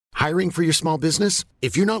Hiring for your small business?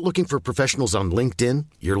 If you're not looking for professionals on LinkedIn,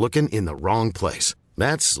 you're looking in the wrong place.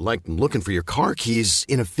 That's like looking for your car keys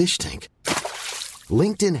in a fish tank.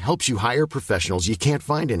 LinkedIn helps you hire professionals you can't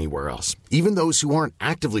find anywhere else, even those who aren't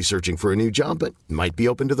actively searching for a new job but might be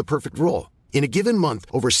open to the perfect role. In a given month,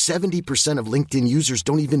 over 70% of LinkedIn users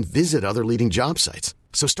don't even visit other leading job sites.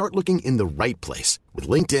 So start looking in the right place. With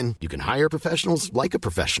LinkedIn, you can hire professionals like a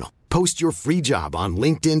professional. Post your free job on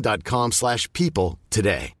linkedin.com/people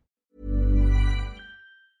today.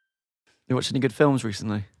 You watched any good films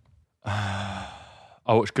recently? I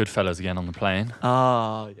watched Goodfellas again on the plane.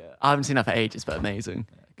 Oh, yeah. I haven't seen that for ages, but amazing.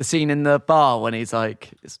 The scene in the bar when he's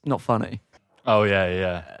like, it's not funny. Oh,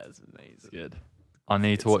 yeah. It's amazing. It's good. I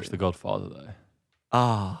need to watch The Godfather, though.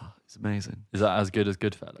 Ah, it's amazing. Is that as good as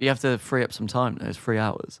Goodfellas? You have to free up some time though. It's 3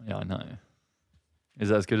 hours. Yeah, I know. Is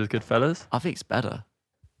that as good as Goodfellas? I think it's better.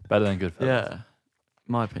 Better than Goodfellas? Yeah, in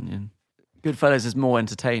my opinion. Goodfellas is more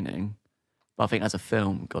entertaining, but I think as a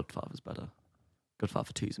film, Godfather's better.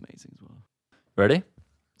 Godfather 2 is amazing as well. Ready?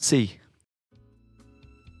 See.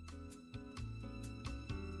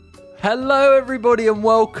 Hello, everybody, and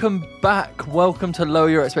welcome back. Welcome to Lower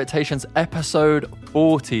Your Expectations, episode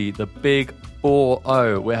 40, the big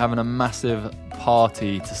 4-0. We're having a massive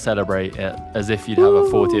party to celebrate it as if you'd have a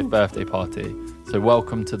 40th birthday party. So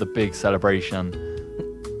welcome to the big celebration.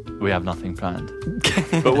 We have nothing planned.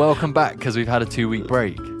 But welcome back because we've had a 2-week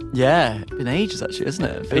break. Yeah, been ages actually, isn't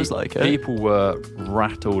it? It feels like it. People were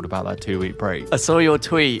rattled about that 2-week break. I saw your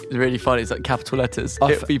tweet. It's really funny. It's like capital letters.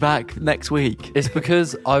 It'll be back next week. It's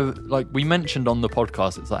because we mentioned on the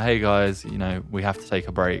podcast, it's like, hey guys, we have to take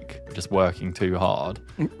a break. We're just working too hard.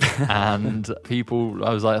 And people,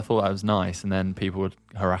 I thought that was nice. And then people were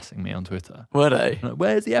harassing me on Twitter. Were they? Like,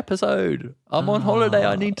 where's the episode? I'm on holiday.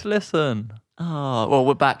 I need to listen. Oh, well,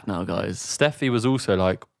 we're back now, guys. Steffi was also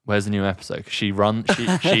like, where's the new episode? Because she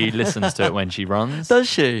listens to it when she runs. Does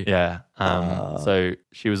she? Yeah. So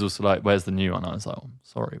she was also like, where's the new one? I was like,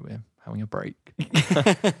 sorry, we're having a break.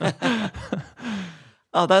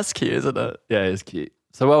 Oh, that's cute, isn't it? Yeah, it's cute.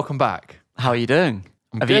 So welcome back. How are you doing?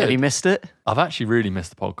 Have you missed it? I've actually really missed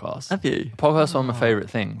the podcast. Have you? The podcast is one of my favourite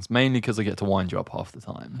things, mainly because I get to wind you up half the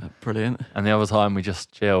time. Brilliant. And the other time we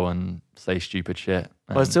just chill and say stupid shit.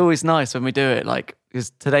 Well, it's always nice when we do it, because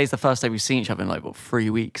today's the first day we've seen each other in 3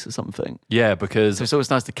 weeks or something. Yeah, because... So it's always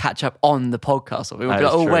nice to catch up on the podcast. We'll be like,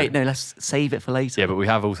 oh, wait, no, let's save it for later. Yeah, but we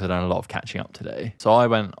have also done a lot of catching up today. So I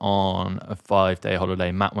went on a 5-day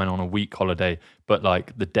holiday. Matt went on a week holiday. But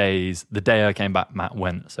the day I came back, Matt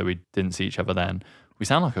went. So we didn't see each other then. We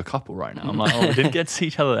sound like a couple right now. I'm like, we didn't get to see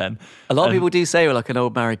each other then. A lot of people do say we're like an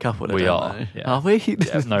old married couple. We are. Yeah. Are we?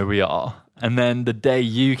 Yeah, no, we are. And then the day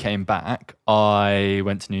you came back, I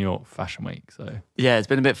went to New York Fashion Week. So yeah, it's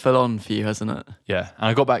been a bit full on for you, hasn't it? Yeah, and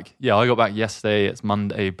I got back yesterday. It's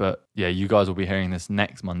Monday, but yeah, you guys will be hearing this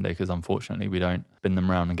next Monday because unfortunately we don't spin them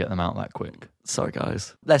around and get them out that quick. Sorry,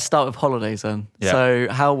 guys. Let's start with holidays then. Yeah. So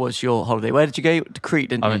how was your holiday? Where did you go? To Crete,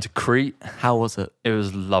 didn't you? I went to Crete. How was it? It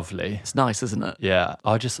was lovely. It's nice, isn't it? Yeah,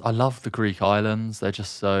 I love the Greek islands. They're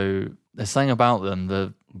just there's something about them.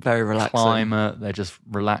 The very relaxing climate, they're just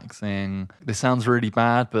relaxing. This sounds really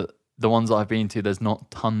bad, but the ones that I've been to, there's not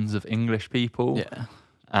tons of English people. Yeah.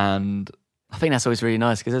 And I think that's always really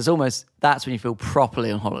nice because that's when you feel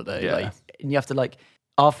properly on holiday. Yeah. And you have to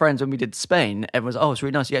our friends, when we did Spain, everyone was, it's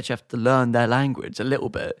really nice. You actually have to learn their language a little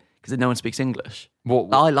bit because no one speaks English.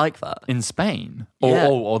 What I like that. In Spain? Yeah.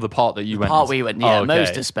 Or the part that you went? The part we went, yeah. Oh, okay.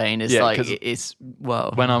 Most of Spain is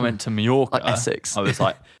when I went to Mallorca, like Essex. I was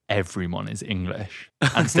like, everyone is English.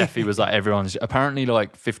 And Steffi was like, everyone's, apparently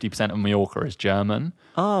 50% of Mallorca is German.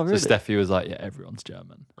 Oh, really? So Steffi was like, yeah, everyone's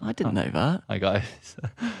German. I didn't know that. Hi, guys.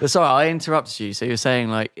 But sorry, I interrupted you. So you're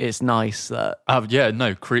saying it's nice that...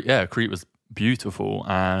 Crete was beautiful,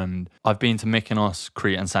 and I've been to Mykonos,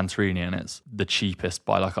 Crete and Santorini, and it's the cheapest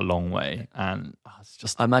by a long way, and it's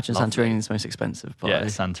just I imagine lovely. Santorini is the most expensive.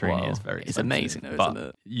 Santorini is very expensive. It's amazing though, but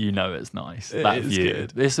isn't it? It's nice. That is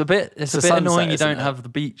good. It's a bit annoying you don't have the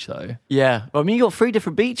beach though. Yeah, well, I mean you got 3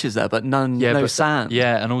 different beaches there, but no sand.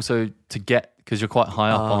 Yeah, and also to get, because you're quite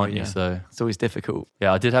high up, aren't you? So it's always difficult.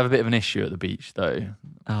 Yeah, I did have a bit of an issue at the beach though.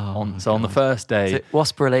 On the first day, is it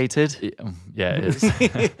wasp related? Yeah, it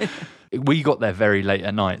is. We got there very late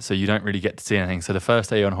at night, so you don't really get to see anything. So the first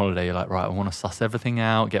day you're on holiday, you're like, right, I want to suss everything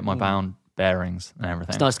out, get my bearings and everything.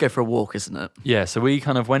 It's nice to go for a walk, isn't it? Yeah, so we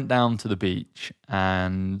kind of went down to the beach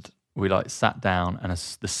and we sat down, and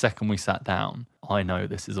the second we sat down, I know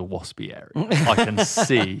this is a waspy area. I can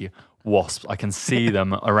see wasps. I can see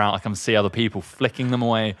them around. I can see other people flicking them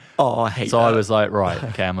away. Oh, I hate So that. I was like, right,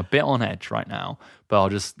 okay, I'm a bit on edge right now, but I'll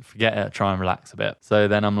just forget it, try and relax a bit. So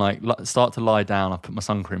then I'm like, start to lie down. I put my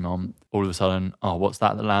sun cream on. All of a sudden, oh, what's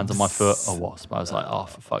that lands on my foot? A wasp. I was like, oh,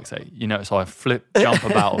 for fuck's sake. So I jump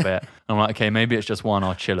about a bit. I'm like, okay, maybe it's just one.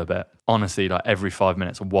 I'll chill a bit. Honestly, like every 5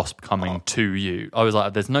 minutes, a wasp coming to you. I was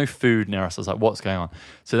like, there's no food near us. I was like, what's going on?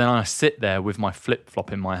 So then I sit there with my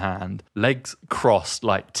flip-flop in my hand, legs crossed,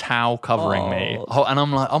 like towel covering me. And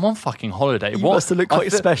I'm like, I'm on fucking holiday. You must have looked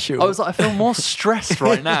quite special. I was like, I feel more stressed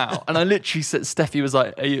right now. And I literally said, Steffi was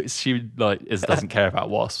like, doesn't care about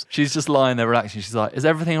wasps. She's just lying there relaxing. She's like, is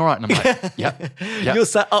everything all right? And I'm like, yeah. You're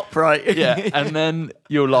sat upright. Yeah. And then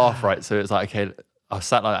you'll laugh, right? So it's like, okay, I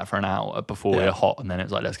sat like that for an hour before we were hot. And then it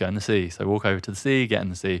was like, let's go in the sea. So walk over to the sea, get in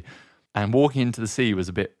the sea. And walking into the sea was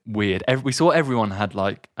a bit weird. We saw everyone had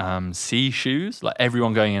like sea shoes. Like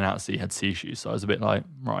everyone going in and out of the sea had sea shoes. So I was a bit like,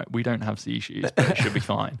 right, we don't have sea shoes, but it should be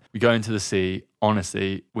fine. We go into the sea.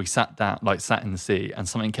 Honestly, we sat in the sea and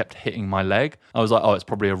something kept hitting my leg. I was like, oh, it's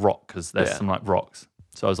probably a rock because there's some like rocks.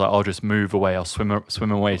 So I was like, I'll just move away. I'll swim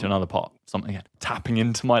away to another pot. Something tapping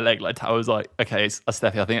into my leg. Like I was like, okay, it's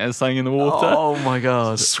Steffi. I think there's something in the water. Oh my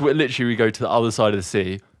God. Literally, we go to the other side of the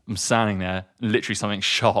sea. I'm standing there, literally something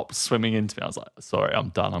sharp swimming into me. I was like, sorry, I'm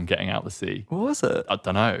done. I'm getting out of the sea. What was it? I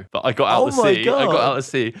don't know. But I got out of the sea. God. I got out of the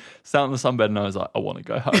sea, sat on the sunbed, and I was like, I want to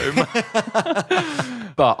go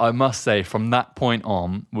home. But I must say, from that point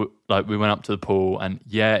on, we went up to the pool, and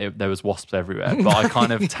there was wasps everywhere. But I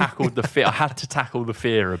kind of tackled the fear. I had to tackle the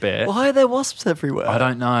fear a bit. Why are there wasps everywhere? I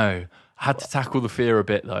don't know. I had to tackle the fear a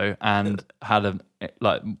bit though, and had one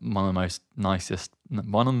of the most nicest,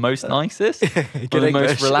 one of the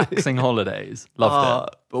most relaxing holidays. Loved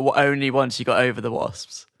it. But only once you got over the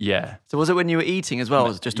wasps. Yeah. So was it when you were eating as well?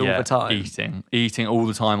 Was it just all the time? Eating all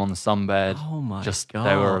the time on the sunbed. Oh my God.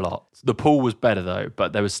 There were a lot. The pool was better though,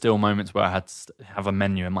 but there was still moments where I had to have a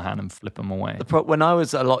menu in my hand and flip them away. When I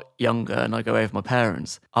was a lot younger and I'd go over with my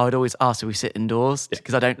parents, I would always ask if we sit indoors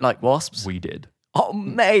because I don't like wasps. We did. Oh,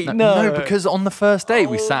 mate, no. No, because on the first day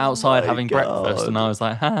we sat outside having breakfast and I was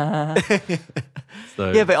like, ha.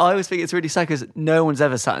 So. Yeah, but I always think it's really sad because no one's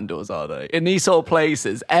ever sat indoors, are they? In these sort of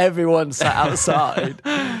places, everyone sat outside.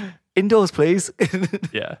 Indoors, please.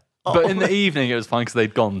 Yeah. But in the evening it was fine because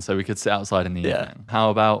they'd gone, so we could sit outside in the evening. How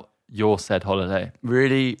about your said holiday?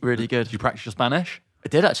 Really, really good. Did you practice your Spanish? I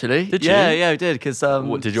did actually. Did you? Yeah, I did. Because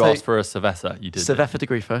what did you ask for a cerveza? You did. Cerveza de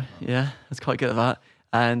Grifo. Yeah, I was quite good at that.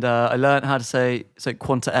 And I learned how to say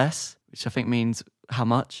cuánto es, which I think means how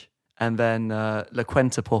much. And then la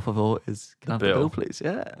cuenta, por favor, is can I have the bill, please?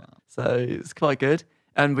 Yeah. Wow. So it's quite good.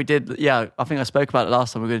 And we did, I think I spoke about it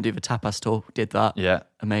last time. We were going to do the tapas tour. We did that. Yeah.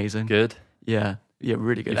 Amazing. Good. Yeah,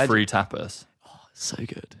 really good. Free tapas. Oh, so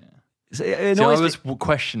good. Yeah. So I was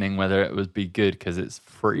questioning whether it would be good because it's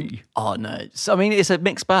free. Oh, no. So, I mean, it's a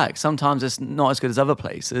mixed bag. Sometimes it's not as good as other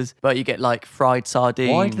places, but you get like fried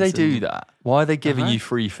sardines. Why do they do that? Why are they giving you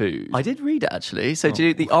free food? I did read it actually. So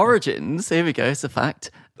the origins, here we go, it's a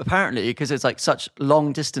fact. Apparently, because it's like such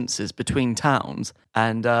long distances between towns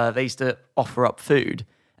and they used to offer up food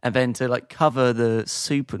and then to like cover the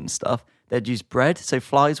soup and stuff, they'd use bread so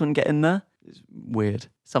flies wouldn't get in there. It's weird.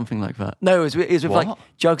 Something like that. No, it was with like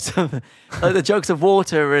jugs of like the jugs of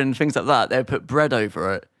water and things like that. They would put bread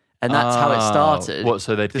over it, and that's how it started. What?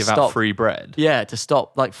 So they'd give out free bread? Yeah, to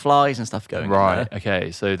stop like flies and stuff going. Right.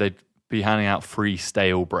 Okay. So they'd be handing out free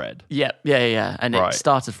stale bread. Yeah. And it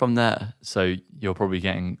started from there. So you're probably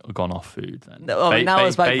getting gone off food then. No, I mean, now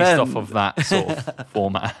it's back based then. off of that sort of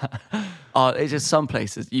format. It's just some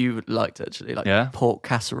places you liked actually, like pork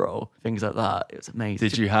casserole, things like that. It was amazing.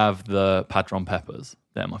 Did you have the padron peppers?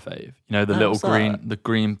 They're my fave. You know, the little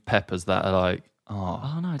green peppers that are like,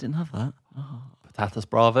 Oh no, I didn't have that. Patatas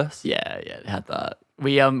bravas? Yeah, they had that.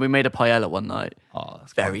 We made a paella one night. Oh,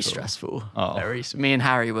 that's very cool. Stressful. Oh. Me and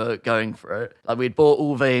Harry were going for it. Like we'd bought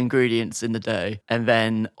all the ingredients in the day, and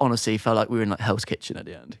then honestly felt like we were in like Hell's Kitchen at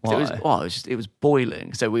the end. Why? It was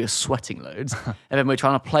boiling, so we were sweating loads, and then we were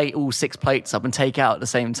trying to plate all 6 plates up and take out at the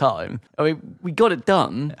same time. I mean, we got it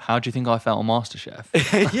done. How do you think I felt on MasterChef?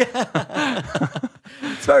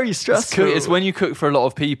 It's very stressful. It's when you cook for a lot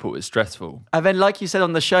of people, it's stressful. And then, like you said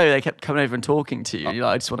on the show, they kept coming over and talking to you. You're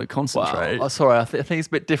like, I just want to concentrate. Wow. Sorry, I think it's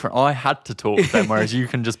a bit different. I had to talk to them, whereas you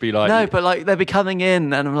can just be like... No, but like they'd be coming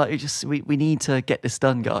in and I'm like, we need to get this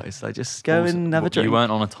done, guys. Like just go and have a drink. You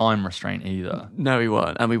weren't on a time restraint either. No, we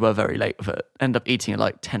weren't. And we were very late with it. End up eating at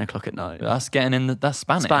like 10 o'clock at night. That's getting in that's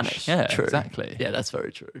Spanish. Spanish. Yeah, true. exactly. Yeah, that's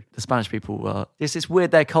very true. The Spanish people it's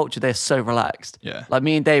weird, their culture, they're so relaxed. Yeah. Like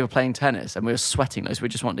me and Dave were playing tennis and we were sweating those. We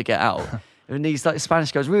just wanted to get out. And these like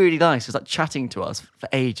Spanish guys, really nice, was like chatting to us for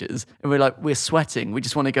ages. And we're sweating. We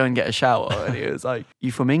just want to go and get a shower. And he was like,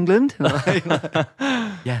 "You from England?" And I'm like,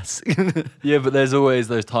 yes. Yeah, but there's always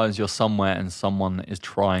those times you're somewhere and someone is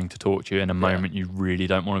trying to talk to you in a moment you really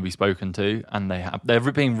don't want to be spoken to, and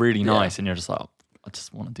they're being really nice, and you're just like, I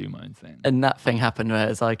just want to do my own thing. And that thing happened where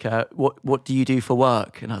it's like, what do you do for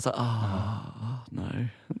work? And I was like, no,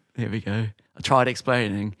 here we go. I tried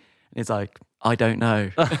explaining, and it's like, I don't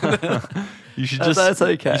know. You should that's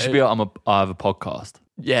okay. You should be like, I have a podcast.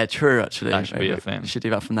 Yeah, true, actually. That should be a thing. You should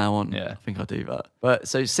do that from now on. Yeah. I think I'll do that. But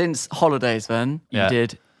so since holidays then, you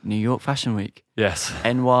did New York Fashion Week. Yes.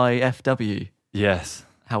 NYFW. Yes.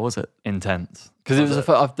 How was it? Intense. Because it was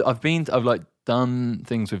I've like done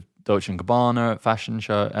things with Dolce & Gabbana at fashion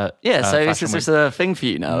show. So this is just a thing for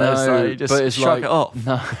you now. No, just but it's shrug like, it off.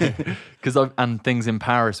 No, because and things in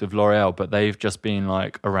Paris with L'Oreal, but they've just been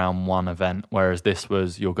like around one event, whereas this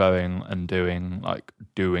was you're going and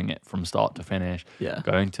doing it from start to finish. Yeah,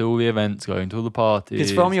 going to all the events, going to all the parties.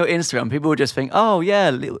 Because from your Instagram, people would just think, "Oh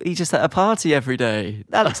yeah, he just at a party every day.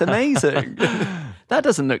 That looks amazing." That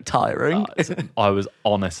doesn't look tiring. I was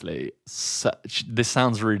honestly, this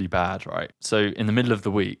sounds really bad, right? So in the middle of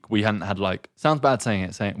the week, we hadn't had sounds bad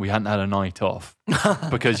saying we hadn't had a night off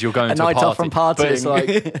because you're going to a night party. Off from partying. But it's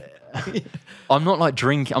like, I'm not like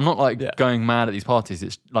drinking, I'm not like going mad at these parties.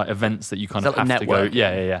 It's like events that you kind of have to go.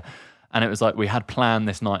 Yeah. And it was like we had planned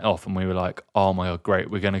this night off and we were like, oh my God,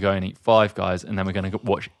 great. We're going to go and eat Five Guys and then we're going to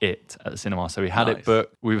watch It at the cinema. So we had it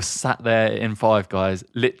booked. We were sat there in Five Guys.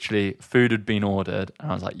 Literally, food had been ordered.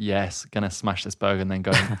 And I was like, yes, going to smash this burger and then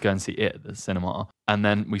go and see It at the cinema. And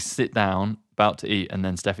then we sit down, about to eat. And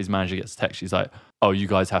then Steffi's manager gets a text. She's like, oh, you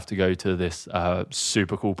guys have to go to this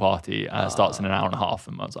super cool party. Starts in an hour and a half.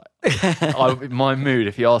 And I was like, my mood,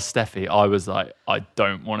 if you ask Steffi, I was like, I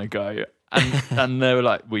don't want to go. And they were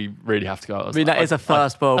like, we really have to go. I mean, that is a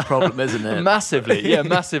first world problem, isn't it? Massively,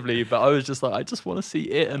 massively. But I was just like, I just want to see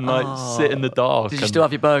It and sit in the dark. Did you still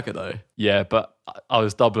have your burger though? Yeah, but I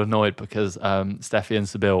was double annoyed because Steffi and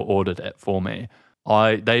Sibyl ordered it for me.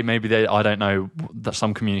 I don't know,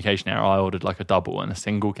 some communication error. I ordered like a double and a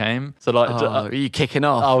single came. So like, are you kicking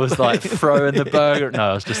off? I was like throwing the burger.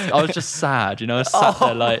 No, I was just sad. I sat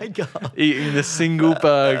there like eating the single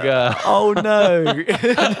burger. Oh no!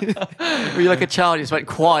 Were you like a child? You just went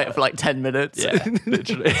quiet for like 10 minutes. Yeah,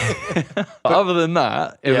 literally. But other than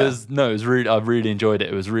that, it was really. I really enjoyed it.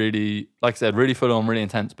 It was really, like I said, really full on, really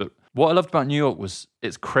intense. But what I loved about New York was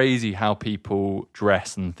it's crazy how people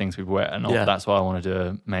dress and things people wear. And that's why I want to do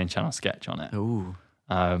a main channel sketch on it. Ooh,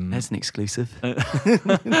 that's an exclusive.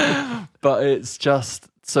 But it's just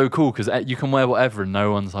so cool because you can wear whatever and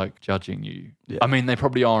no one's like judging you. Yeah. I mean, they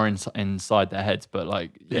probably are inside their heads, but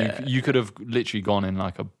like you could have literally gone in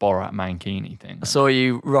like a Borat mankini thing. I saw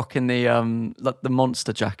you rocking the like the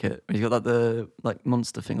monster jacket. You got like the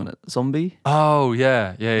monster thing on it. Zombie? Oh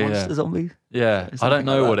yeah. Monster zombie? Yeah, I don't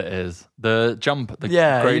know what it is. The jump, the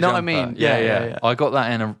grey you know jumper. what I mean? Yeah. I got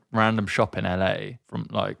that in a random shop in LA from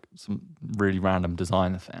like some really random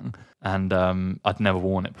designer thing, and I'd never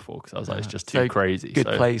worn it before because I was like, it's just too crazy. Good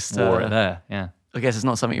place to wore it there. Yeah, I guess it's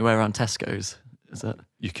not something you wear around Tesco's, is it?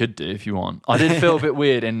 You could do if you want. I did feel a bit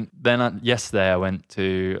weird, and then yesterday I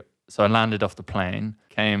I landed off the plane,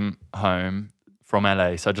 came home from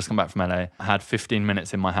LA. So I just come back from LA. I had 15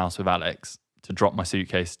 minutes in my house with Alex to drop my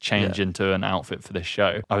suitcase, change into an outfit for this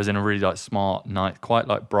show. I was in a really like smart, nice, quite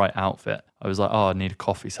like bright outfit. I was like, oh, I need a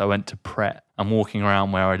coffee. So I went to Pret. I'm walking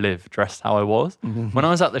around where I live, dressed how I was. Mm-hmm. When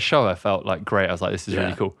I was at the show, I felt like great. I was like, this is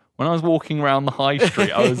really cool. When I was walking around the high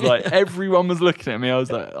street, I was like, everyone was looking at me. I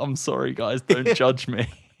was like, I'm sorry, guys, don't judge me.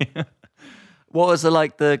 What was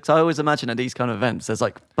because I always imagine at these kind of events, there's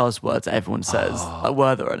like buzzwords that everyone says. Like,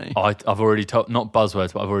 were there any? I've already told, not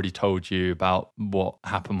buzzwords, but I've already told you about what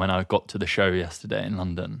happened when I got to the show yesterday in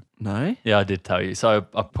London. No? Yeah, I did tell you. So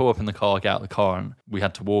I pull up in the car, get out of the car, and we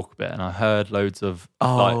had to walk a bit. And I heard loads of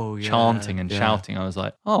chanting and shouting. I was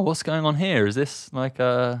like, oh, what's going on here? Is this like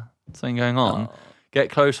something going on? Get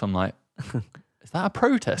close, I'm like... Is that a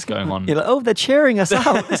protest going on? You're like, oh, they're cheering us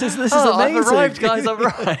out. This is amazing. I've arrived, guys, I've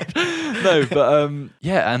arrived. No, but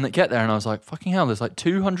and they get there and I was like, fucking hell, there's like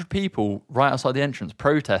 200 people right outside the entrance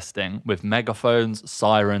protesting with megaphones,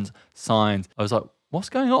 sirens, signs. I was like, what's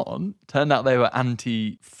going on? Turned out they were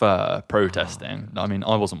anti-fur protesting. I mean,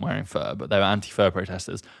 I wasn't wearing fur, but they were anti-fur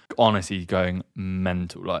protesters. Honestly, going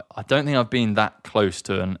mental. Like, I don't think I've been that close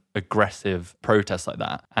to an aggressive protest like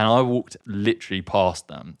that. And I walked literally past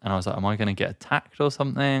them and I was like, am I going to get attacked or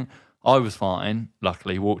something? I was fine,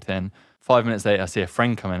 luckily, walked in. 5 minutes later, I see a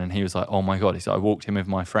friend come in and he was like, oh my God. He said, I walked in with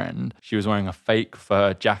my friend. She was wearing a fake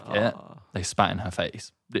fur jacket. they spat in her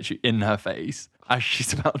face, literally in her face, as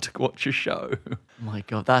she's about to watch a show. Oh my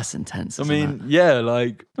God, that's intense. I isn't mean, it? yeah,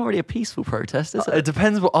 like Not really a peaceful protest, is it it?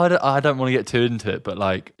 depends. What I don't want to get too into it, but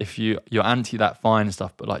like if you're anti that fine and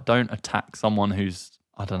stuff, but like don't attack someone who's,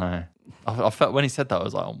 I don't know. I felt when he said that, I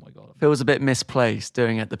was like, oh my God. Feels a bit misplaced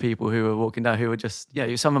doing it to people who are walking down, who are just, some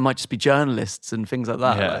of them might just be journalists and things like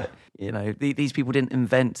that. Yeah. Like, these people didn't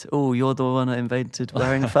invent, you're the one that invented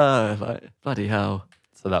wearing fur. Like, bloody hell.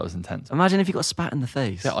 So that was intense. Imagine if you got spat in the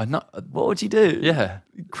face. Yeah, I know. What would you do? Yeah.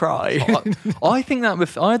 Cry. I think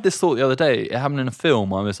that I had this thought the other day. It happened in a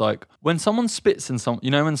film. I was like, when someone spits in some,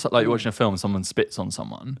 when like you're watching a film and someone spits on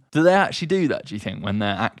someone, do they actually do that? Do you think when they're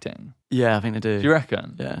acting? Yeah, I think they do. Do you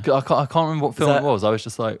reckon? Yeah. I can't remember what film it was. I was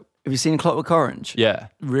just like, have you seen Clockwork Orange? yeah.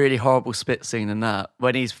 Really horrible spit scene in that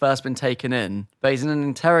when he's first been taken in, but he's in an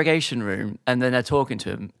interrogation room and then they're talking to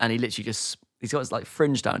him and he literally just. He's got his like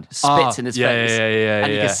fringe down, spits in his face. Yeah.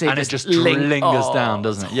 And you can see and it just lingers down,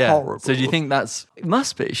 doesn't it? Yeah. Horrible. So do you think that's... It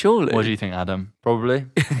must be, surely. What do you think, Adam? Probably?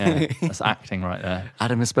 Yeah. That's acting right there.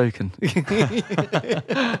 Adam has spoken.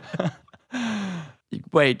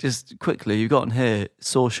 Wait, just quickly, you've gotten here,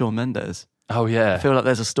 saw Shawn Mendes. Oh, yeah. I feel like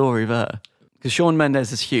there's a story there. Because Shawn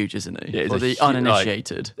Mendes is huge, isn't he? Yeah, For the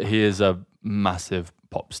uninitiated. He is a massive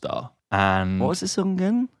pop star. And What was the song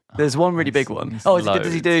again? There's one really big one. it's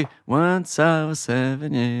Does he do Once I Was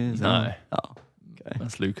 7 years No. old? Oh, okay.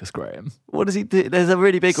 That's Lucas Graham. What does he do? There's a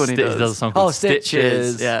really big one he does. He does a song called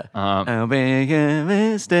Stitches. Yeah. Um, I'll be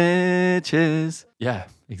giving Stitches. Yeah,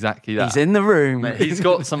 exactly that. He's in the room. Mate, he's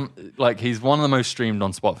got some, like, he's one of the most streamed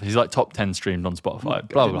on Spotify. He's like top 10 streamed on Spotify. Blah,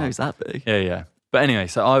 blah, blah. He's that big. Yeah. But anyway,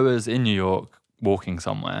 so I was in New York walking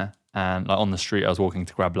somewhere and like on the street, I was walking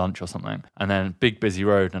to grab lunch or something. And then big busy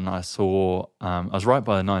road and I saw, I was right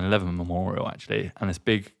by the 9/11 memorial actually. And this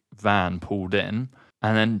big van pulled in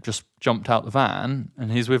and then just jumped out the van.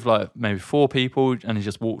 And he's with like maybe 4 people and he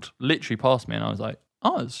just walked literally past me. And I was like,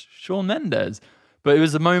 oh, it's Shawn Mendes. But it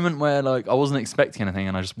was a moment where like I wasn't expecting anything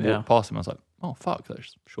and I just walked past him. I was like, oh, fuck,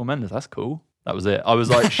 that's Shawn Mendes. That's cool. That was it. I was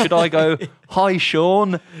like, should I go, hi,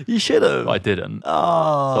 Shawn? You should have. But I didn't.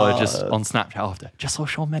 Oh. So I just, on Snapchat after, just saw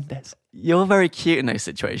Shawn Mendes. You're very cute in those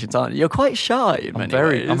situations, aren't you? You're quite shy in many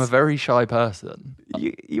ways. I'm a very shy person.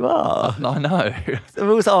 You are. I know. It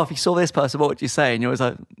was, if you saw this person, what would you say? And you're always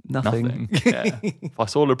like, nothing. Yeah. If I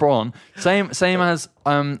saw LeBron, same as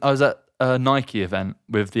I was at a Nike event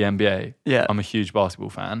with the NBA. Yeah. I'm a huge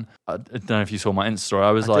basketball fan. I don't know if you saw my Insta story.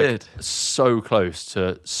 I was so close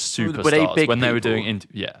to superstars when they were doing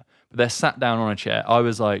but they're sat down on a chair. I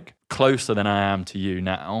was like closer than I am to you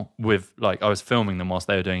now with like I was filming them whilst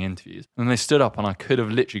they were doing interviews. And they stood up and I could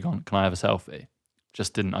have literally gone, can I have a selfie?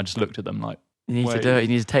 Just didn't. I just looked at them like, you need to do it. You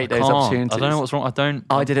need to take those opportunities. I don't know what's wrong.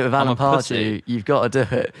 I did it with Alan Pardew. You've got to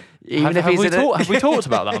do it. Have we talked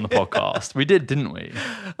about that on the podcast? We did, didn't we?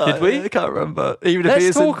 Did we? I can't remember.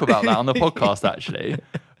 Let's talk about that on the podcast, actually.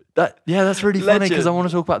 That's really funny because I want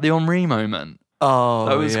to talk about the Henri moment. Oh,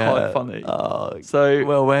 that was quite funny. Oh, so,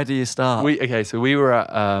 well, where do you start? So we were at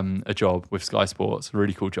a job with Sky Sports, a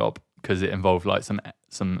really cool job because it involved like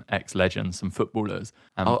some ex-legends, some footballers.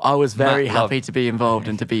 I was very happy to be involved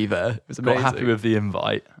and to be there. It was amazing. Got happy with the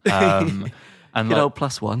invite. And good like, old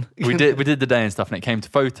 +1. we did the day and stuff, and it came to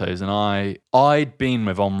photos, and I'd been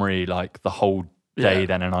with Henri like the whole day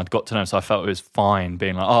then, and I'd got to know him, so I felt it was fine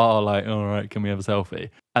being like, all right, can we have a selfie?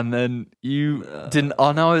 And then you didn't.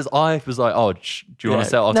 I was like, oh, do you want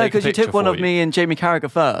to selfie? I'll take a picture. No, because you took one of me and Jamie Carragher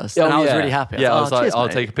first, and I was really happy. I was like, I'll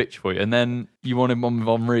take a picture for you. And then you wanted one with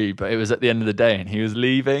Henri, but it was at the end of the day, and he was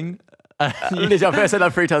leaving. I said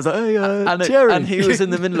that 3 times. Like, hey, Thierry. And he was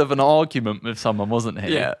in the middle of an argument with someone, wasn't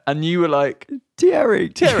he? Yeah. And you were like, Thierry,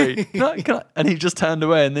 can I? And he just turned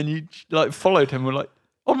away, and then you like followed him. And were like,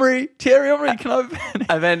 Thierry, can I?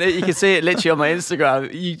 And then you can see it literally on my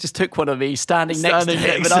Instagram. You just took one of me standing next to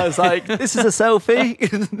him, and I was like, "This is a selfie."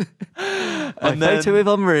 And then photo with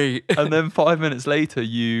Henri. And then 5 minutes later,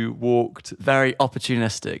 you walked. Very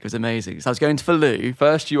opportunistic. It was amazing. So I was going to Faloo.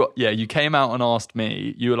 First, you came out and asked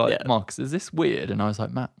me. You were like, "Marcus, is this weird?" And I was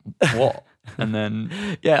like, "Matt, what?" And then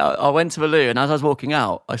I went to the loo, and as I was walking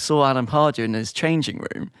out, I saw Alan Pardew in his changing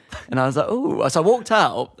room, and I was like, "Oh!" So I walked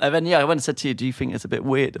out, and then I went and said to you, "Do you think it's a bit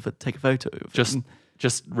weird if I take a photo of him?"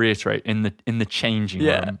 Just reiterate in the changing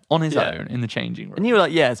room on his own in the changing room, and you were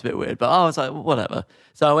like, "Yeah, it's a bit weird," but I was like, "Whatever."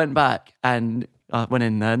 So I went back and I went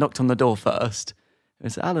in there, knocked on the door first,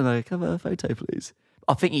 and said, "Alan, can I have a photo, please?"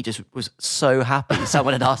 I think he just was so happy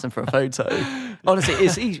someone had asked him for a photo. Honestly,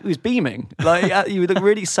 he was beaming. Like, he would look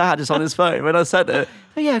really sad just on his phone. When I said it,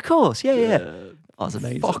 "Oh, yeah, of course. Yeah. That was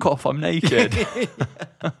amazing. Fuck off, I'm naked.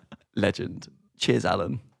 Legend. Cheers,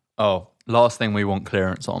 Alan. Oh, last thing we want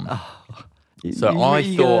clearance on. So You I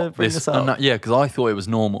really thought gonna bring this up? because I thought it was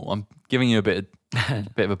normal. I'm giving you a bit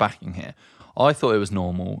of a backing here. I thought it was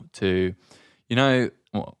normal to,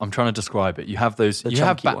 well, I'm trying to describe it. You have those, you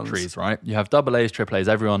have chunky batteries, ones. right? You have AA's, AAA's,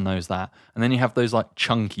 everyone knows that. And then you have those like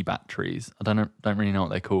chunky batteries. I don't really know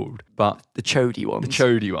what they're called, but The chody ones. the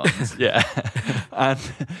chody ones, yeah. And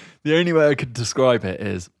the only way I could describe it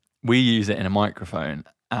is we use it in a microphone.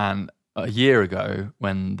 And a year ago,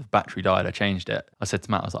 when the battery died, I changed it. I said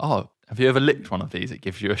to Matt, I was like, oh, have you ever licked one of these? It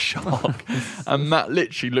gives you a shock. And Matt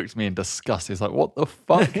literally looked at me in disgust. He's like, what the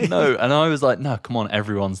fuck? No. And I was like, no, come on,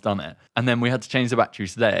 everyone's done it. And then we had to change the battery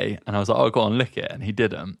today. And I was like, oh, go on, lick it. And he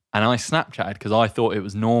didn't. And I Snapchatted because I thought it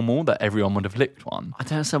was normal that everyone would have licked one. I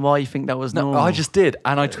don't understand why you think that was No, normal. I just did.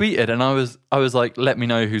 And I tweeted and I was like, let me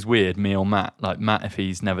know who's weird, me or Matt. Like Matt if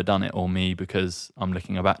he's never done it, or me because I'm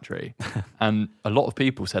licking a battery. And a lot of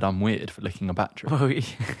people said I'm weird for licking a battery. Oh,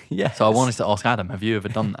 yeah. So I wanted to ask Adam, have you ever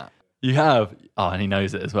done that? You have. Oh, and he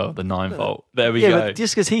knows it as well, the 9 volt. There we Yeah, go. but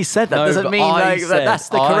just because he said that No, doesn't but mean that's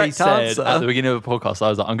the correct answer. At the beginning of the podcast, I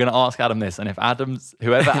was like, I'm going to ask Adam this. And if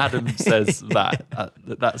whoever Adam says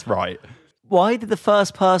that's right. Why did the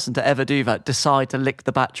first person to ever do that decide to lick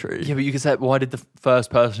the battery? Yeah, but you could say, why did the first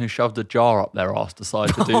person who shoved a jar up their ass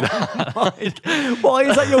decide to do that? Why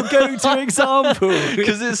is that your go-to example?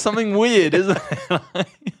 Because it's something weird, isn't it?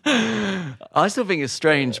 I still think it's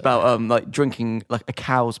strange about like drinking like a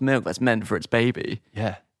cow's milk that's meant for its baby.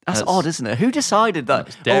 Yeah. That's odd, isn't it? Who decided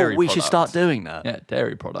that? dairy We should products. start doing that. Yeah,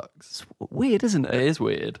 dairy products. Weird, isn't it? It is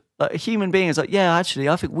weird. Like a human being is like, yeah, actually,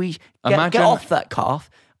 I think we get Imagine- off that calf.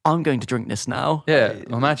 I'm going to drink this now. Yeah,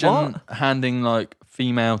 imagine What? handing like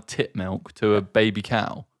female tit milk to a baby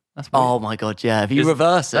cow. That's weird. Oh my god, yeah. If you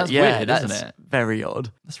reverse it, that's yeah, weird, that's isn't it? very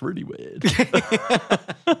odd. That's really weird.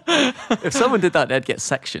 If someone did that, they'd get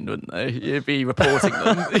sectioned, wouldn't they? You'd be reporting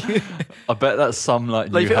them. I bet that's some like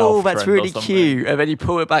new Like, health oh, that's trend or really something. cute, and then you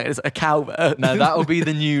pull it back, and it's a cow there. No, that would be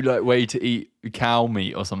the new like way to eat cow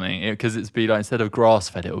meat or something. Because it's be like instead of grass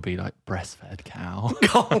fed, it would be like breastfed cow.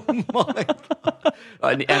 Oh my god!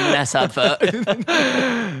 Like the M&S advert.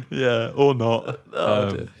 Yeah, or not.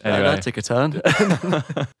 Anyway. Anyway. That took a turn.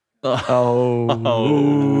 Oh.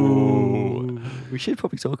 We should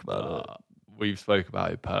probably talk about We've spoke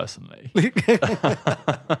about it personally.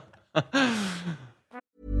 it.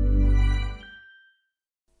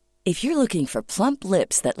 If you're looking for plump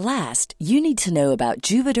lips that last, you need to know about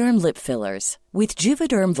Juvederm lip fillers. With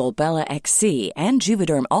Juvederm Volbella XC and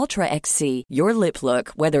Juvederm Ultra XC, your lip look,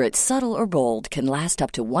 whether it's subtle or bold, can last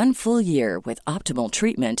up to 1 full year with optimal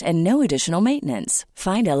treatment and no additional maintenance.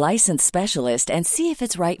 Find a licensed specialist and see if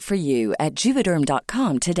it's right for you at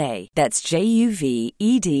Juvederm.com today. That's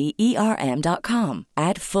JUVEDERM.com.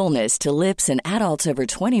 Add fullness to lips in adults over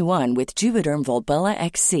 21 with Juvederm Volbella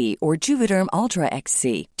XC or Juvederm Ultra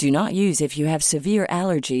XC. Do not use if you have severe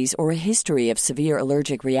allergies or a history of severe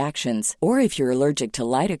allergic reactions, or if you're allergic to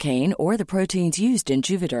lidocaine or the proteins used in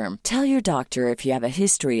Juvederm. Tell your doctor if you have a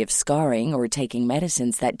history of scarring or taking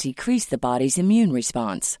medicines that decrease the body's immune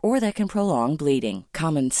response or that can prolong bleeding.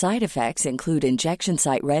 Common side effects include injection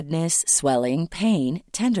site redness, swelling, pain,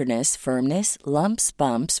 tenderness, firmness, lumps,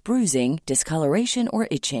 bumps, bruising, discoloration, or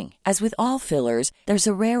itching. As with all fillers, there's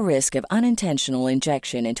a rare risk of unintentional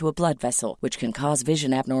injection into a blood vessel, which can cause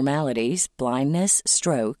vision abnormalities, blindness,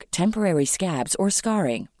 stroke, temporary scabs, or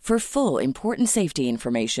scarring. For full, important safety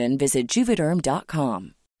information, visit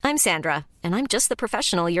Juvederm.com. I'm Sandra, and I'm just the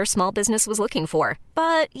professional your small business was looking for.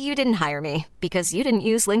 But you didn't hire me because you didn't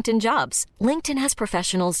use LinkedIn Jobs. LinkedIn has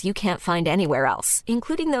professionals you can't find anywhere else,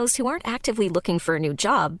 including those who aren't actively looking for a new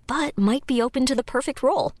job, but might be open to the perfect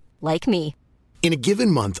role, like me. In a given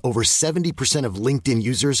month, over 70% of LinkedIn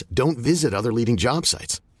users don't visit other leading job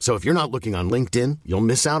sites. So if you're not looking on LinkedIn, you'll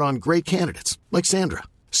miss out on great candidates like Sandra.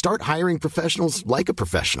 Start hiring professionals like a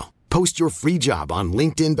professional. Post your free job on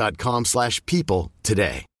linkedin.com/people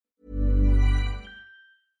today.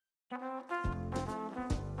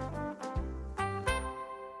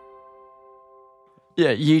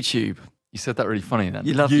 Yeah, YouTube. You said that really funny then.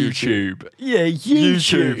 You love YouTube. Yeah,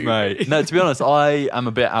 YouTube, mate. No, to be honest, I am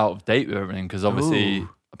a bit out of date with everything because obviously Ooh.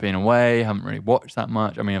 I've been away, haven't really watched that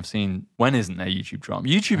much. I mean, I've seen, when isn't there YouTube drama?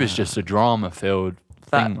 YouTube is just a drama-filled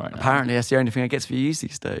thing right now. Apparently, that's the only thing that gets views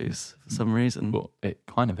these days for some reason. But it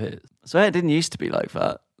kind of is. So it didn't used to be like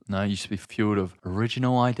that. No, it used to be fueled of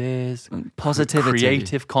original ideas, Positivity.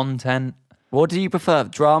 creative content. What do you prefer,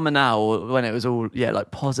 drama now or when it was all,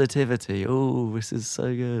 like positivity? Oh, this is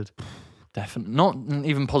so good. Definitely not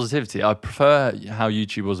even positivity. I prefer how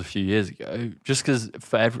YouTube was a few years ago, just because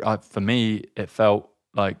for me it felt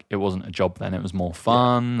like it wasn't a job then; it was more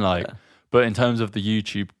fun. But in terms of the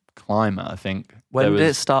YouTube climate. I think. When did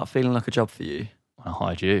it start feeling like a job for you? I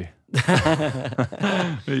hired you.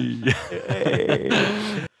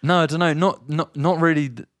 No, I don't know. Not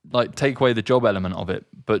really. Like take away the job element of it,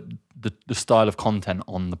 but the style of content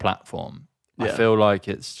on the platform. I feel like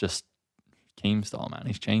it's just Keemstar, man.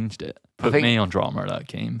 He's changed it. Put me on Drama Alert,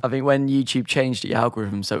 Keem. I think when YouTube changed the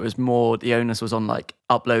algorithm, so it was more, the onus was on like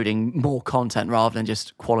uploading more content rather than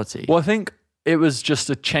just quality. Well, I think it was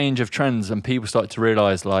just a change of trends and people started to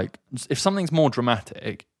realise like if something's more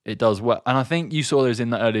dramatic, it does well. And I think you saw those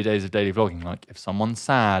in the early days of daily vlogging. Like if someone's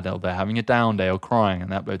sad or they're having a down day or crying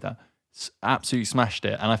and they upload that, absolutely smashed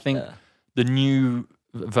it. And I think the new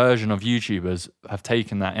version of YouTubers have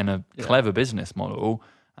taken that in a clever business model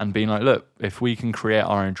and been like, look, if we can create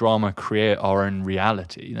our own drama, create our own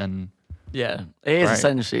reality, then it is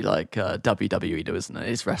essentially like WWE, though, isn't it?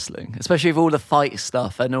 It's wrestling, especially with all the fight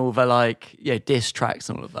stuff and all the like diss tracks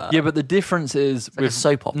and all of that. Yeah, but the difference is with a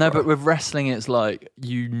soap opera. No, but with wrestling, it's like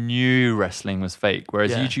you knew wrestling was fake,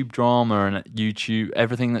 whereas YouTube drama and YouTube,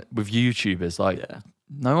 everything that with YouTube is like.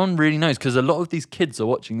 No one really knows because a lot of these kids are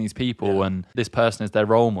watching these people and this person is their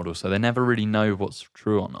role model, so they never really know what's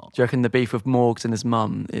true or not. Do you reckon the beef with Morgs and his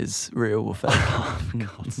mum is real or fake? For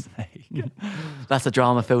God's sake. That's a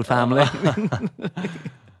drama-filled family.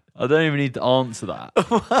 I don't even need to answer that.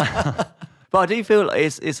 But I do feel like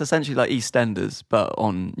it's essentially like EastEnders, but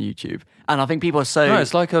on YouTube. And I think people are so... No,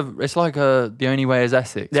 it's like The Only Way is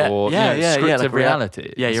Essex or scripted like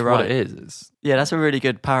reality. Yeah, you're right. right. What it is. Yeah, that's a really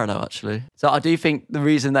good parallel, actually. So I do think the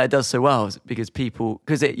reason that it does so well is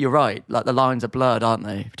because you're right, like the lines are blurred, aren't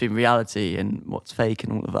they, between reality and what's fake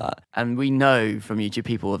and all of that. And we know from YouTube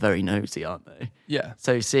people are very nosy, aren't they? Yeah.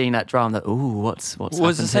 So seeing that drama, that, what's Well,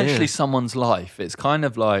 it's essentially here? someone's life. It's kind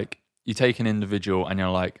of like you take an individual and you're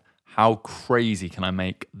like, how crazy can I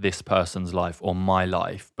make this person's life or my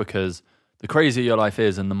life? Because the crazier your life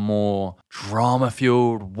is and the more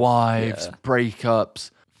drama-fueled wives,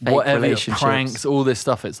 breakups, fake whatever, pranks, all this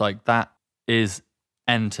stuff, it's like that is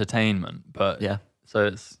entertainment. But so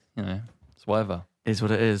it's, it's whatever. It is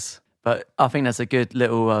what it is. But I think that's a good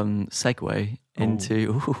little segue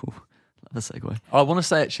into... love a segue. I want to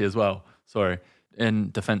say actually as well, sorry,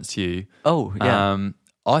 in defense to you. Oh, yeah.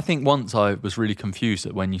 I think once I was really confused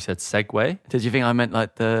at when you said segue. Did you think I meant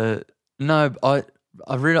like the... No, I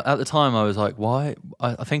really, at the time I was like, why?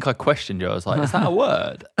 I think I questioned you. I was like, is that a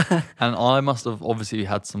word? And I must have obviously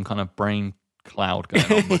had some kind of brain cloud going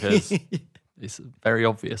on because it's a very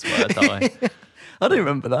obvious word that I don't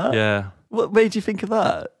remember that. Yeah. What made you think of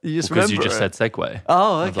that? You just because remember you just said segue.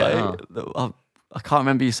 Oh, okay. Like, I can't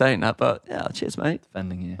remember you saying that, but yeah, cheers, mate.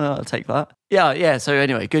 Defending you. I'll take that. Yeah. So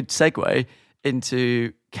anyway, good segue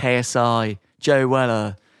into KSI, Joe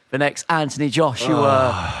Weller, the next Anthony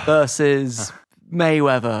Joshua versus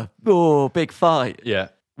Mayweather. Oh, big fight. Yeah.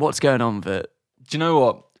 What's going on with it? Do you know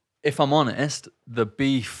what? If I'm honest, the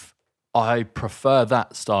beef, I prefer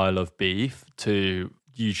that style of beef to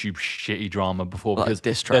YouTube shitty drama before Like because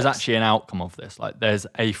diss tracks. there's actually an outcome of this. Like there's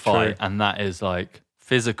a fight and that is like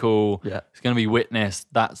physical. Yeah. It's going to be witnessed.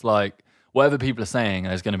 That's like whatever people are saying,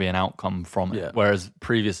 there's going to be an outcome from it. Yeah. Whereas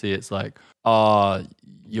previously it's like, I'm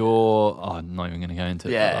not even going to go into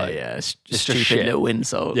it. Yeah, but like, it's just stupid shit. little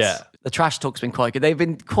insults. Yeah. The trash talk's been quite good. They've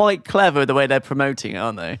been quite clever the way they're promoting it,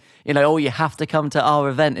 aren't they? You have to come to our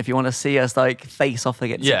event if you want to see us like face off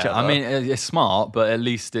against each other. I mean, it's smart, but at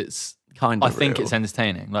least it's kind of I think real. it's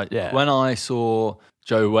entertaining. Like when I saw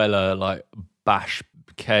Joe Weller like bash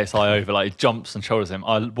KSI over, like jumps and shoulders him,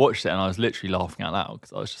 I watched it and I was literally laughing out loud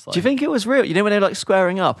because I was just like, Do you think it was real? You know when they're like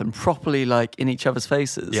squaring up and properly like in each other's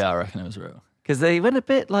faces? Yeah, I reckon it was real. Because they went a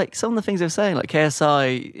bit like some of the things they were saying, like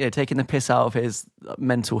KSI taking the piss out of his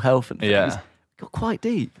mental health and things. Yeah. Got quite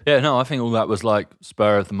deep. Yeah, no, I think all that was like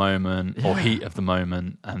spur of the moment or heat of the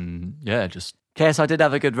moment, and just KSI did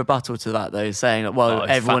have a good rebuttal to that though, saying that, well,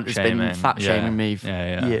 everyone has been fat shaming me for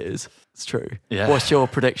years. It's true. Yeah. What's your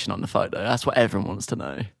prediction on the fight though? That's what everyone wants to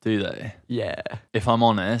know. Do they? Yeah. If I'm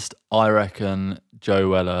honest, I reckon Joe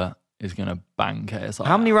Weller is going to bang KSI.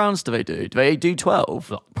 How many rounds do they do? Do they do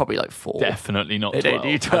 12? Probably like 4. Definitely not They 12.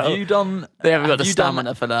 don't do 12. Have you done... They haven't got the have you done-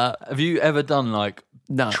 stamina for that. Have you ever done like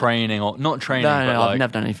training or... Not training, but No, like... I've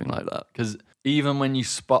never done anything like that. Because even when you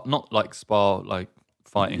spar, not like spar, like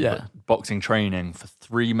fighting, but boxing training for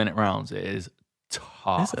 3-minute rounds, it is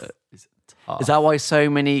tough. Is it? It's tough. Is that why so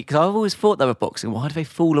many... Because I've always thought they were boxing. Why do they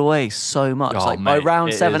fall away so much? Oh, by mate, round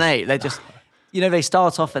it 7, is- 8, they just... they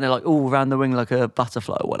start off and they're like all around the wing like a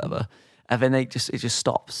butterfly or whatever. And then it just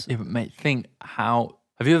stops. Yeah, but mate, think how...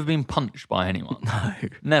 Have you ever been punched by anyone? No.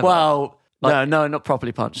 Never? Well, Like, no, not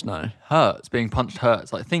properly punched, no. hurts. Being punched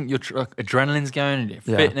hurts. Like, I think your adrenaline's going, and your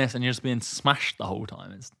Yeah. fitness, and you're just being smashed the whole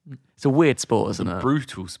time. It's It's a weird sport, isn't a it?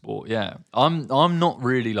 brutal sport. Yeah, I'm not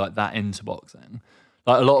really like that into boxing.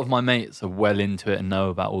 Like, a lot of my mates are well into it and know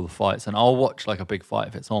about all the fights, and I'll watch like a big fight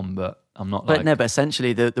if it's on, but I'm not But like... no, but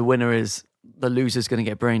essentially the winner is the loser's going to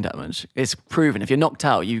get brain damage. It's proven. If you're knocked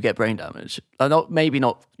out, you get brain damage. Maybe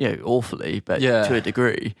not awfully, but Yeah. to a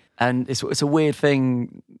degree. And it's a weird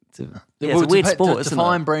thing. It's Well, a weird sport, to isn't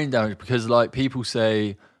define it? brain damage, because like people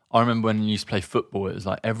say, I remember when you used to play football, it was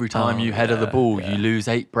like every time you header the ball, you lose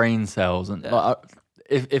 8 brain cells, and like,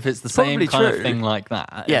 if it's the same Probably kind of true. thing like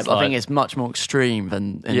that, Yeah, it's but I like, think it's much more extreme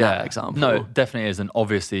than in that example. No, it definitely is, and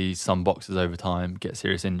obviously some boxers over time get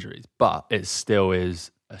serious injuries, but it still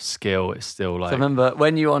is a skill. It's still like... So I remember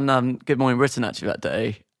when you were on Good Morning Britain actually that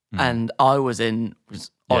day, and I was Ollie,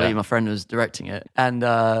 Yeah. my friend, was directing it, and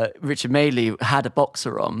Richard Madeley had a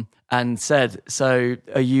boxer on and said, "So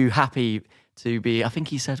are you happy to be?" I think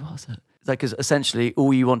he said, "What was it?" It's like, because essentially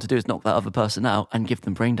all you want to do is knock that other person out and give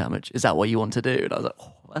them brain damage. Is that what you want to do? And I was like,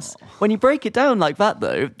 oh, that's... When you break it down like that,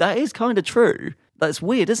 though, that is kind of true. That's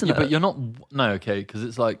weird, isn't it? But you're not... No, okay, because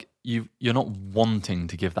it's like you're not wanting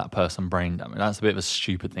to give that person brain damage. That's a bit of a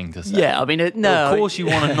stupid thing to say. Yeah, I mean, no. Well, of course you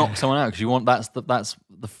want to knock someone out because you want... That's the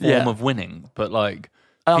form Yeah. of winning. But like...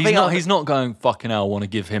 I think He's not going, fucking hell, I want to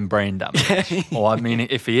give him brain damage. Or I mean,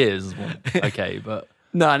 if he is, well, okay, but...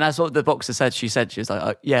 No, and that's what the boxer said. She was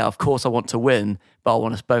like, yeah, of course I want to win, but I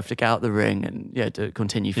want us both to get out the ring and to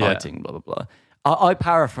continue fighting, blah, blah, blah. I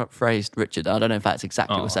paraphrased Richard. I don't know if that's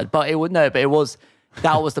exactly what said, but it was,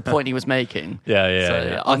 that was the point he was making.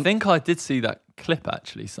 Yeah. I think I did see that clip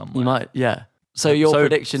actually somewhere. You might, yeah. So your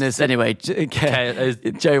prediction is, anyway,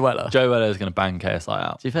 Joe Weller. Joe Weller is going to bang KSI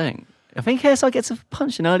out. Do you think? I think KSI gets a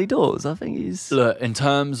punch in early doors. I think he's... Look, in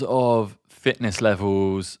terms of fitness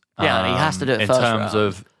levels... Yeah, he has to do it in first terms round.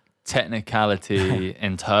 of technicality,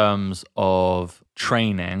 in terms of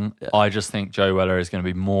training, I just think Joe Weller is going to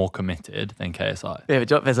be more committed than KSI. Yeah,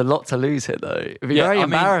 but there's a lot to lose here, though. It'd be very I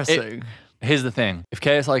mean, embarrassing. Here's the thing. If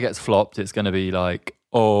KSI gets flopped, it's going to be like,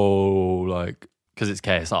 because it's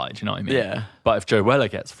KSI, do you know what I mean? Yeah. But if Joe Weller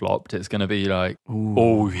gets flopped, it's going to be like,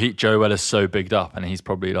 Joe Weller's so bigged up and he's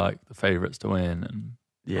probably like the favourites to win. And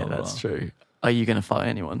Yeah, blah, blah, that's blah. true. Are you going to fight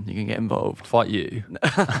anyone? You can get involved. Fight you.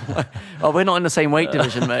 Oh, we're not in the same weight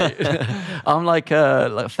division, mate. I'm like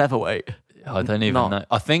featherweight. I don't even know.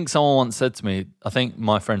 I think someone once said to me, I think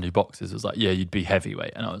my friend who boxes was like, yeah, you'd be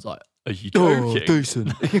heavyweight. And I was like, are you joking?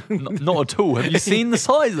 decent. Not at all. Have you seen the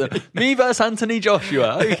size of it? Me versus Anthony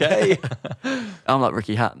Joshua. Okay. I'm like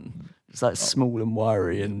Ricky Hatton. It's like small and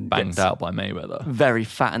wiry and Banged gets out by Mayweather. very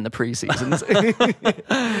fat in the pre-seasons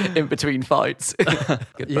in between fights.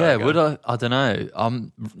 Good Yeah, burger. would I don't know.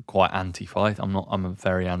 I'm quite anti-fight. I'm a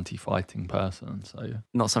very anti-fighting person. So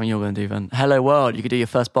Not something you're going to do then. Hello World, you could do your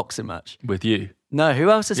first boxing match. with you, No, who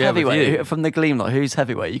else is Yeah, with heavyweight? you. Who- From the Gleam lot, who's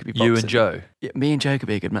heavyweight? You could be boxing. you and Joe. Yeah, me and Joe could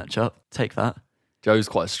be a good matchup. Take that. Joe's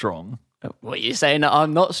quite strong. What are you saying? That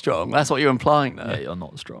I'm not strong? That's what you're implying there. Yeah, you're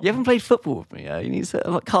not strong. You haven't played football with me, yeah? You need to...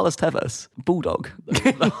 I'm like Carlos Tevez, bulldog.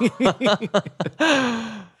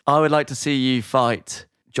 I would like to see you fight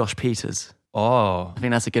Josh Peters. Oh, I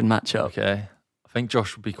think that's a good matchup. okay. I think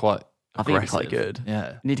Josh would be quite I think aggressive. he'd be quite good.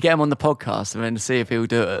 Yeah. You need to get him on the podcast and then see if he'll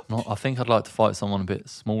do it. I think I'd like to fight someone a bit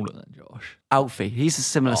smaller than Josh. Alfie, he's a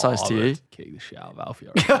similar size I to you. would kick the shit out of Alfie.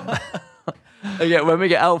 I reckon. Yeah, when we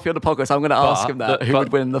get Alfie on the podcast, I'm going to ask him that. Who but-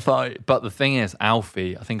 would win the fight? But the thing is,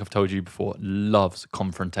 Alfie, I think I've told you before, loves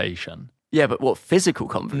confrontation. Yeah, but what, physical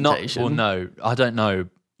Not, confrontation? well, no, I don't know.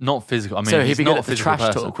 Not physical. I mean, So he'd he's be not good a at the physical trash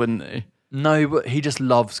person. talk, wouldn't he? No, but he just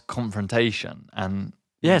loves confrontation. And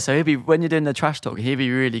Yeah, so he'd be, when you're doing the trash talk, he'd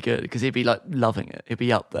be really good because he'd be like loving it. He'd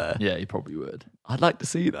be up there. yeah, he probably would. I'd like to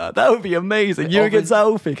see that. That would be amazing. You Obviously- against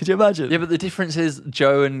Alfie, could you imagine? Yeah, but the difference is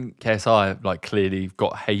Joe and KSI have like clearly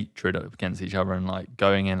got hatred against each other and like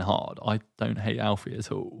going in hard. I don't hate Alfie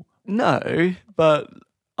at all. No, but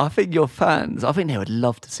I think your fans, I think they would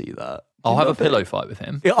love to see that. I'll have a Love it. pillow fight with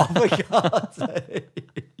him. Oh my God.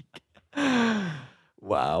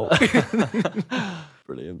 Wow.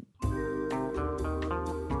 Brilliant.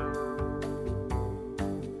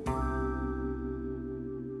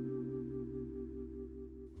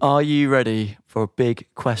 Are you ready for a big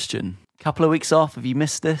question? Couple of weeks off, have you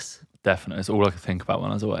missed this? Definitely. It's all I could think about when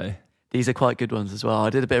I was away. These are quite good ones as well. I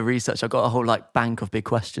did a bit of research. I got a whole bank of big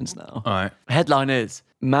questions now. All right. Headline is,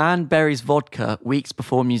 man buries vodka weeks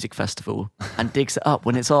before music festival and digs it up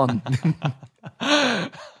when it's on.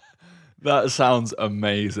 That sounds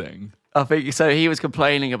amazing. I think so. He was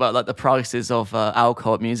complaining about the prices of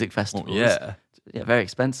alcohol at music festivals. Yeah. Yeah, very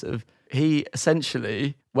expensive. he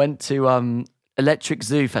essentially went to Electric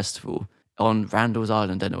Zoo Festival on Randall's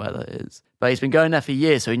Island, don't know where that is. But he's been going there for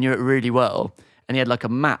years, so he knew it really well. And he had like a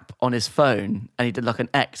map on his phone, and he did like an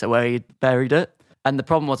X at where he buried it. And the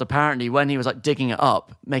problem was apparently when he was like digging it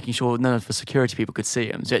up, making sure none of the security people could see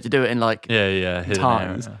him. So he had to do it in like hidden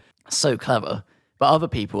times. area. So clever. But other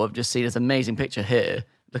people have just seen this amazing picture here.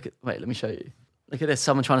 Let me show you. Look at this,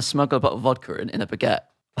 someone trying to smuggle a bottle of vodka in a baguette.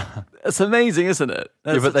 It's amazing, isn't it?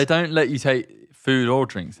 But they don't let you take food or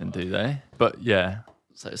drinks in, do they? But yeah.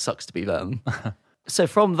 So it sucks to be them. So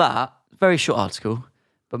from that, very short article,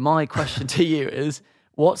 but my question to you is,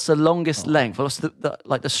 what's the longest length? What's the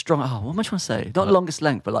strong? What am I trying to say? Not longest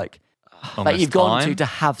length, but like you've gone to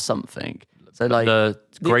have something. So like the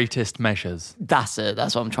greatest measures. That's it.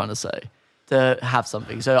 That's what I'm trying to say. To have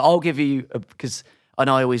something. So I'll give you because I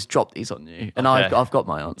know I always drop these on you, and Okay. I've got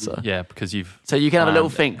my answer. Yeah, because you've. So you can have a little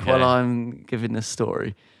planned it. think while I'm giving this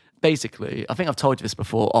story. Basically, I think I've told you this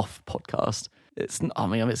before off podcast. It's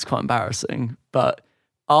quite embarrassing, but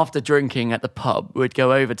after drinking at the pub, we'd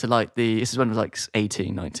go over to this is when I was like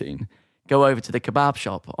 18, 19, go over to the kebab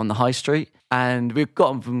shop on the high street, and we'd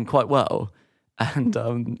gotten them quite well,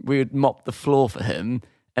 and we would mop the floor for him,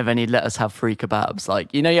 and then he'd let us have free kebabs.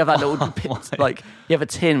 Like, you have that little pit, like you have a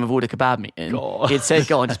tin with all the kebab meat in. God. He'd say,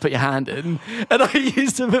 go on, just put your hand in. And I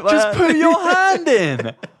used to put my Just hand put your hand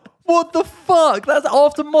in. What the fuck? That's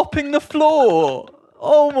after mopping the floor.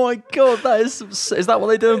 Oh my God, is that what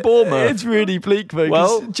they do in Bournemouth? It's really bleak, though.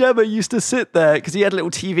 Well- Gemma used to sit there because he had a little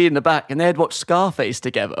TV in the back, and they'd watch Scarface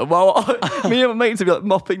together. Well, me and my mates would be like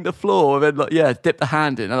mopping the floor, and then dip the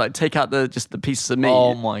hand in and like take out just the pieces of meat.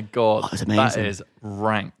 Oh my God. it's amazing. That is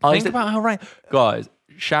rank. I Think used to- about how rank. Guys,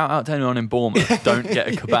 shout out to anyone in Bournemouth. Don't get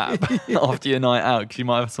a kebab after your night out because you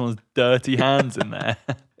might have someone's dirty hands in there.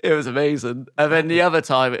 It was amazing. And then the other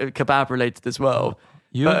time, kebab related as well.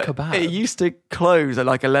 You and But kebab? It used to close at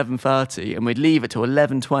like 11:30, and we'd leave it till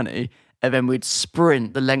 11:20, and then we'd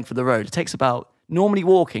sprint the length of the road. It takes normally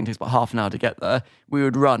walking takes about half an hour to get there. We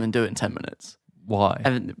would run and do it in 10 minutes. Why?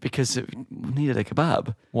 And because we needed a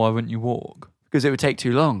kebab. Why wouldn't you walk? Because it would take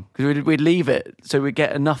too long. Because we'd leave it so we'd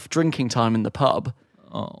get enough drinking time in the pub.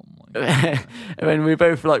 Oh my God. And then we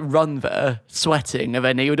both like run there, sweating. And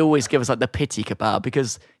then he would always give us like the pity kebab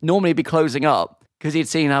because normally he'd be closing up because he'd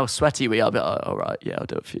seen how sweaty we are. I'd be like, all right, yeah, I'll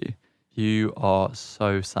do it for you. You are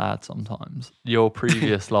so sad sometimes. Your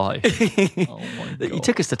previous life. Oh my God. He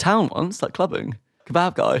took us to town once, like clubbing.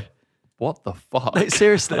 Kebab guy. What the fuck? Like,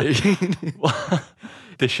 seriously.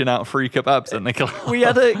 Dishing out free kebabs at the club. we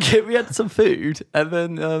had some food, and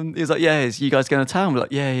then he was like, yeah, you guys going to town? We're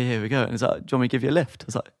like, yeah, here we go. And he's like, do you want me to give you a lift? I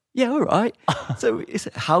was like, yeah, all right. So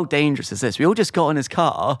how dangerous is this? We all just got in his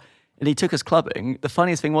car, and he took us clubbing. The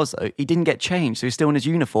funniest thing was, though, he didn't get changed, so he's still in his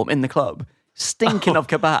uniform in the club, stinking of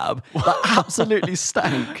kebab, like absolutely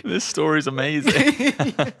stank. This story's amazing.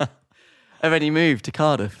 And then he moved to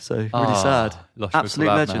Cardiff, so really sad. lost your Absolute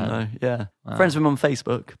kebab, legend, man. though. Yeah, friends with him on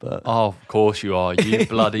Facebook, but Oh, of course you are. You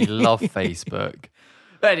bloody love Facebook.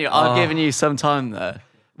 But anyway, I've given you some time there.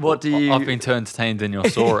 What do you? I've been too entertained in your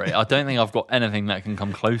story. I don't think I've got anything that can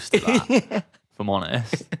come close to that. If I'm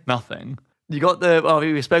honest, nothing. You got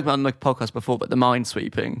we spoke about it on the podcast before, but the mind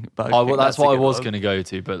sweeping. But Oh, well, that's what I was going going to go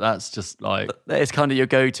to, but that's just like It's kind of your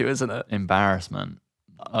go-to, isn't it? embarrassment.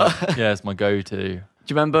 Yeah, it's my go-to.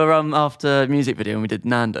 Do you remember after music video when we did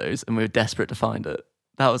Nando's and we were desperate to find it?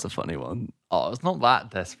 That was a funny one. Oh, it's not that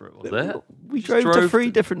desperate, was it? We Just drove to 3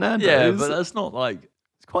 different Nando's. Yeah, but that's not like.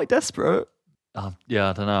 it's quite desperate. Yeah,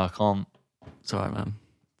 I don't know. I can't. It's all right, man.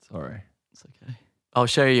 Sorry. It's okay. I'll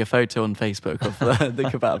show you a photo on Facebook of the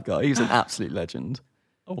kebab guy. He's an absolute legend.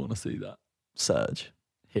 I want to see that. Serge,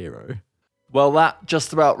 hero. Well, that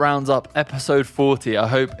just about rounds up episode 40. I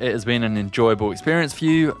hope it has been an enjoyable experience for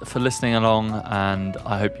you for listening along, and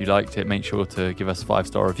I hope you liked it. Make sure to give us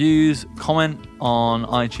 5-star reviews, comment on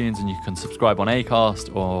iTunes, and you can subscribe on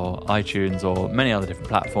Acast or iTunes or many other different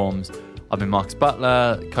platforms. I've been Marcus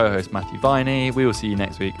Butler, co-host Matthew Viney. We will see you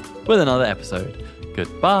next week with another episode.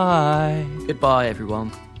 Goodbye. Goodbye,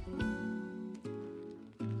 everyone.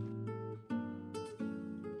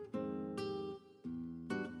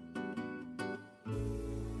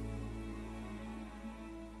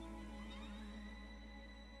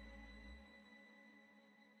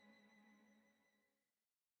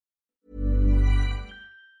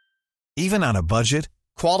 Even on a budget,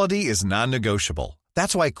 quality is non-negotiable.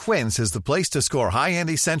 That's why Quince is the place to score high-end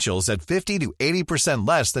essentials at 50 to 80%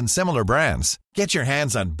 less than similar brands. Get your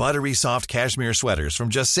hands on buttery soft cashmere sweaters from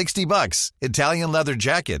just $60, Italian leather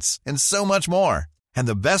jackets, and so much more. And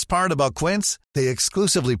the best part about Quince, they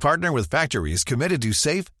exclusively partner with factories committed to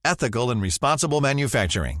safe, ethical, and responsible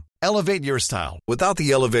manufacturing. Elevate your style without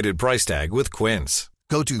the elevated price tag with Quince.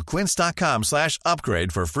 Go to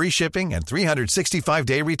quince.com/upgrade for free shipping and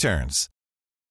 365-day returns.